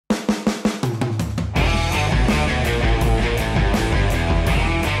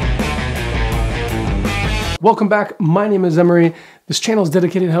Welcome back. My name is Emory. This channel is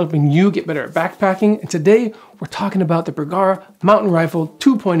dedicated to helping you get better at backpacking. And today we're talking about the Bergara Mountain Rifle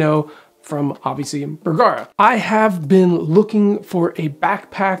 2.0 from obviously Bergara. I have been looking for a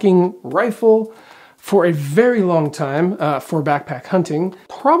backpacking rifle for a very long time for backpack hunting,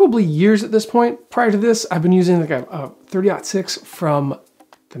 probably years at this point. Prior to this, I've been using like a 30-06 from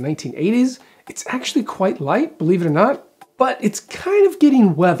the 1980s. It's actually quite light, believe it or not, but it's kind of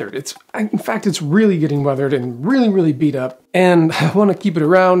getting weathered. In fact, it's really getting weathered and really beat up. And I want to keep it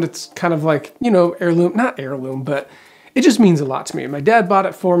around. It's kind of like, you know, heirloom, not heirloom, but it just means a lot to me. My dad bought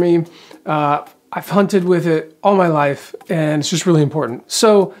it for me. I've hunted with it all my life, and it's just really important.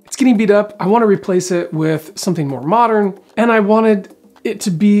 So it's getting beat up. I want to replace it with something more modern, and I wanted it to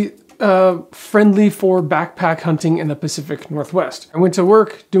be friendly for backpack hunting in the Pacific Northwest. I went to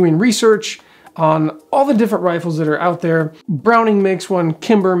work doing research on all the different rifles that are out there. Browning makes one,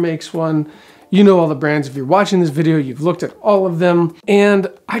 Kimber makes one. You know all the brands. If you're watching this video, you've looked at all of them. And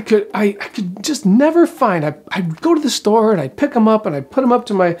I could just never find, I'd go to the store and I'd pick them up and I'd put them up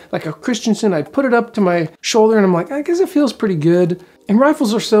to my, like a Christensen, I'd put it up to my shoulder and I'm like, I guess it feels pretty good. And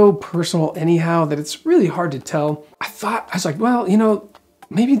rifles are so personal anyhow that it's really hard to tell. I was like, well, you know,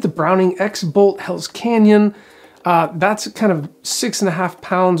 maybe the Browning X-Bolt Hell's Canyon, that's kind of 6.5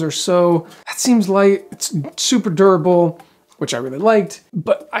 pounds or so. That seems light, it's super durable, which I really liked,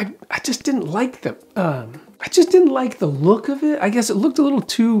 but I just didn't like the look of it. I guess it looked a little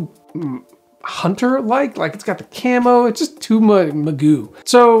too hunter-like it's got the camo, it's just too magoo.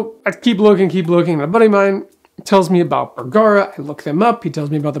 So I keep looking, and a buddy of mine tells me about Bergara. I look them up, he tells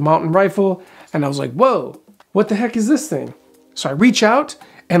me about the mountain rifle, and I was like, whoa, what the heck is this thing? So I reach out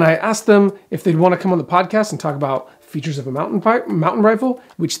and I asked them if they'd want to come on the podcast and talk about features of a mountain rifle,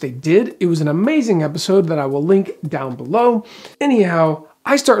 which they did. It was an amazing episode that I will link down below. Anyhow,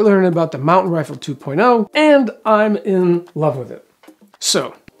 I start learning about the Mountain Rifle 2.0 and I'm in love with it.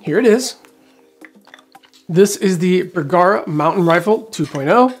 So here it is. This is the Bergara Mountain Rifle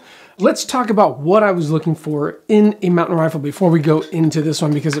 2.0. Let's talk about what I was looking for in a mountain rifle before we go into this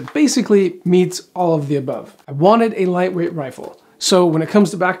one, because it basically meets all of the above. I wanted a lightweight rifle. So when it comes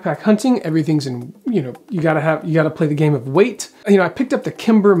to backpack hunting, everything's in, you know, you gotta play the game of weight. You know, I picked up the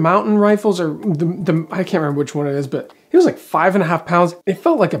Kimber mountain rifles, or I can't remember which one it is, but it was like 5.5 pounds. It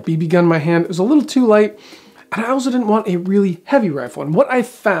felt like a BB gun in my hand. It was a little too light. And I also didn't want a really heavy rifle. And what I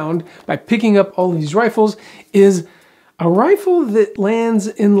found by picking up all of these rifles is a rifle that lands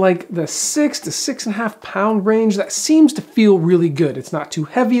in like the 6 to 6.5 pound range. That seems to feel really good. It's not too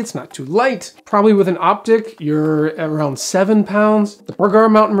heavy, it's not too light. Probably with an optic, you're around 7 pounds. The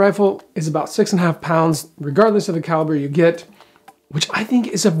Bergara Mountain Rifle is about 6.5 pounds, regardless of the caliber you get, which I think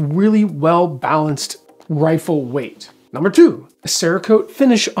is a really well-balanced rifle weight. Number 2, a Cerakote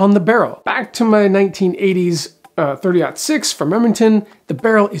finish on the barrel. Back to my 1980s 30-06 from Remington, the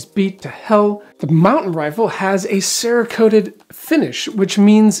barrel is beat to hell. The mountain rifle has a Cerakoted finish, which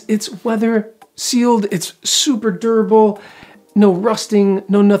means it's weather sealed, it's super durable, no rusting,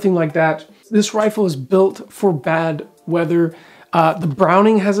 no nothing like that. This rifle is built for bad weather. The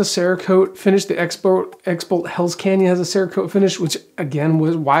Browning has a Cerakote finish, the X-Bolt Hell's Canyon has a Cerakote finish, which again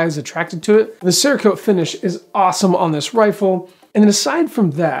was why I was attracted to it. The Cerakote finish is awesome on this rifle. And then aside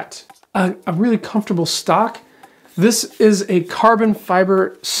from that, a really comfortable stock. This is a carbon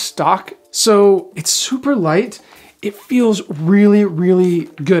fiber stock, so it's super light. It feels really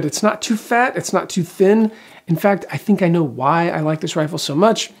good. It's not too fat, it's not too thin. In fact, I think I know why I like this rifle so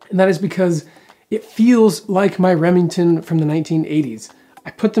much, and that is because it feels like my Remington from the 1980s.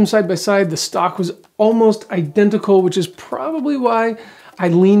 I put them side by side, the stock was almost identical, which is probably why I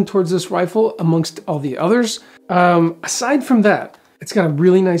lean towards this rifle amongst all the others. Aside from that, it's got a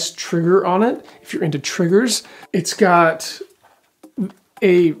really nice trigger on it, if you're into triggers. It's got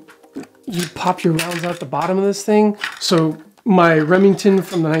you pop your rounds out the bottom of this thing. So my Remington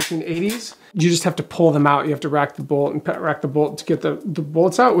from the 1980s, you just have to pull them out. You have to rack the bolt to get the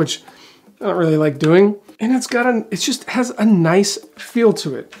bullets out, which I don't really like doing. And it just has a nice feel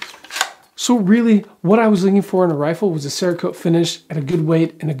to it. So really, what I was looking for in a rifle was a Cerakote finish at a good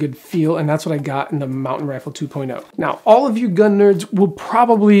weight and a good feel, and that's what I got in the Mountain Rifle 2.0. Now, all of you gun nerds will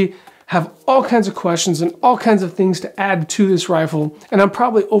probably have all kinds of questions and all kinds of things to add to this rifle, and I'm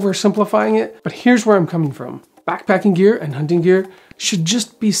probably oversimplifying it, but here's where I'm coming from. Backpacking gear and hunting gear should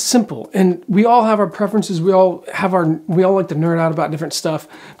just be simple, and we all have our preferences. We all like to nerd out about different stuff,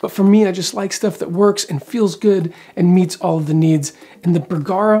 but for me, I just like stuff that works and feels good and meets all of the needs, and the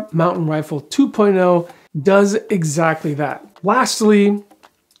Bergara Mountain Rifle 2.0 does exactly that. Lastly,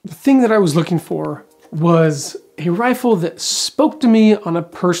 the thing that I was looking for was a rifle that spoke to me on a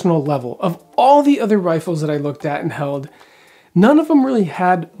personal level. Of all the other rifles that I looked at and held, none of them really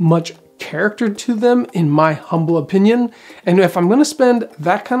had much character to them, in my humble opinion. And if I'm gonna spend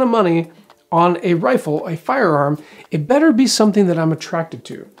that kind of money on a rifle, a firearm, it better be something that I'm attracted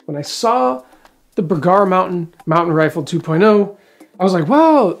to. When I saw the Bergara Mountain Rifle 2.0, I was like,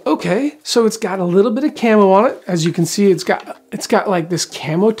 wow, okay. So it's got a little bit of camo on it. As you can see, it's got like this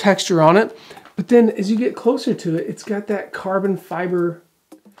camo texture on it. But then as you get closer to it, it's got that carbon fiber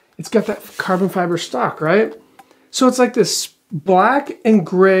stock, right? So it's like this black and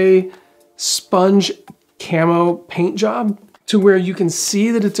gray sponge camo paint job, to where you can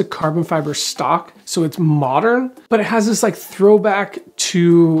see that it's a carbon fiber stock. So it's modern, but it has this like throwback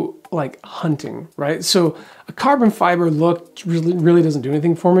to like hunting, right? So a carbon fiber look really doesn't do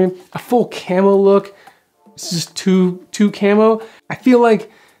anything for me. A full camo look, it's just too camo. I feel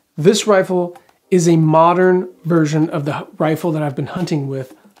like this rifle is a modern version of the rifle that I've been hunting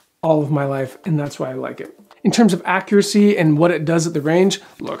with all of my life, and that's why I like it. In terms of accuracy and what it does at the range,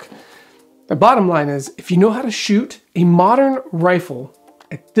 look, the bottom line is, if you know how to shoot a modern rifle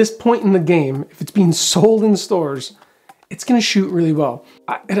at this point in the game, if it's being sold in stores, it's gonna shoot really well.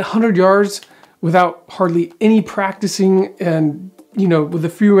 At 100 yards, without hardly any practicing and, you know, with a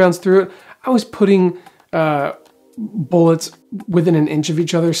few rounds through it, I was putting bullets within an inch of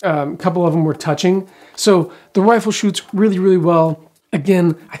each other. A couple of them were touching. So the rifle shoots really well.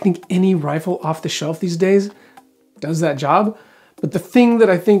 Again, I think any rifle off the shelf these days does that job. But the thing that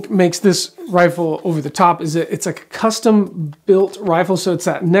I think makes this rifle over the top is that it's like a custom built rifle. So it's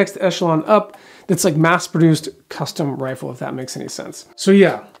that next echelon up that's like mass produced custom rifle, if that makes any sense. So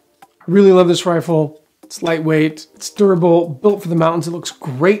yeah, I really love this rifle. It's lightweight, it's durable, built for the mountains. It looks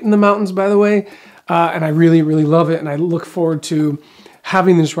great in the mountains, by the way. And I really love it. And I look forward to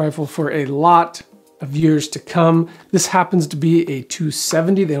having this rifle for a lot of years to come. This happens to be a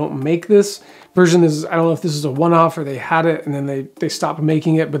 270. They don't make this version. I don't know if this is a one-off or they had it and then they stopped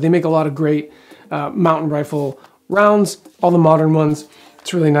making it, but they make a lot of great mountain rifle rounds, all the modern ones.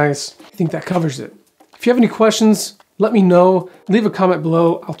 It's really nice. I think that covers it. If you have any questions, let me know. Leave a comment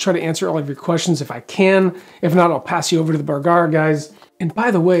below. I'll try to answer all of your questions if I can. If not, I'll pass you over to the Bergara guys. And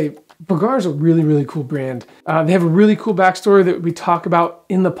by the way, Bergara is a really cool brand. They have a really cool backstory that we talk about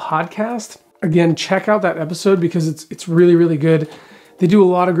in the podcast. Again, check out that episode because it's really good. They do a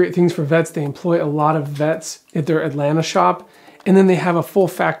lot of great things for vets. They employ a lot of vets at their Atlanta shop. And then they have a full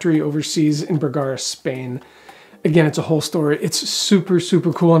factory overseas in Bergara, Spain. Again, it's a whole story. It's super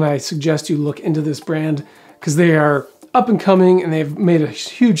cool. And I suggest you look into this brand because they are up and coming and they've made a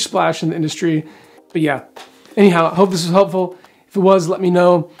huge splash in the industry. But yeah, anyhow, I hope this was helpful. If it was, let me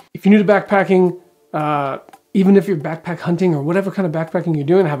know. If you're new to backpacking, even if you're backpack hunting or whatever kind of backpacking you're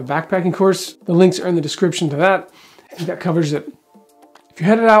doing, I have a backpacking course. The links are in the description to that. I think that covers it. If you're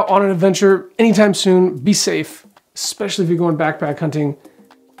headed out on an adventure anytime soon, be safe, especially if you're going backpack hunting.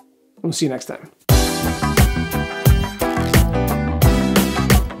 We'll see you next time.